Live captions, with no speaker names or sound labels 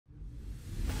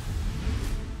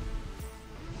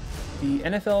The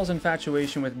NFL's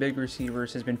infatuation with big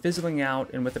receivers has been fizzling out,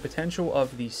 and with the potential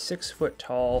of the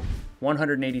 6-foot-tall,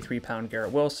 183-pound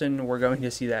Garrett Wilson, we're going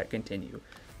to see that continue.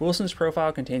 Wilson's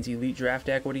profile contains elite draft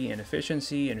equity and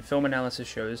efficiency, and film analysis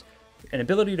shows an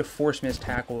ability to force missed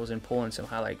tackles and pull in some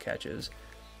highlight catches.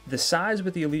 The size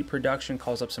with the elite production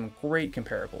calls up some great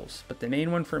comparables, but the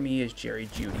main one for me is Jerry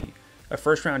Jeudy, a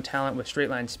first-round talent with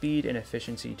straight-line speed and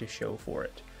efficiency to show for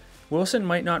it. Wilson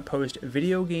might not post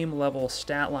video game level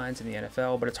stat lines in the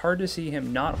NFL, but it's hard to see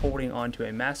him not holding on to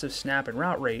a massive snap and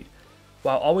route rate,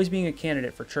 while always being a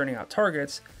candidate for churning out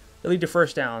targets that lead to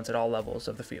first downs at all levels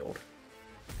of the field.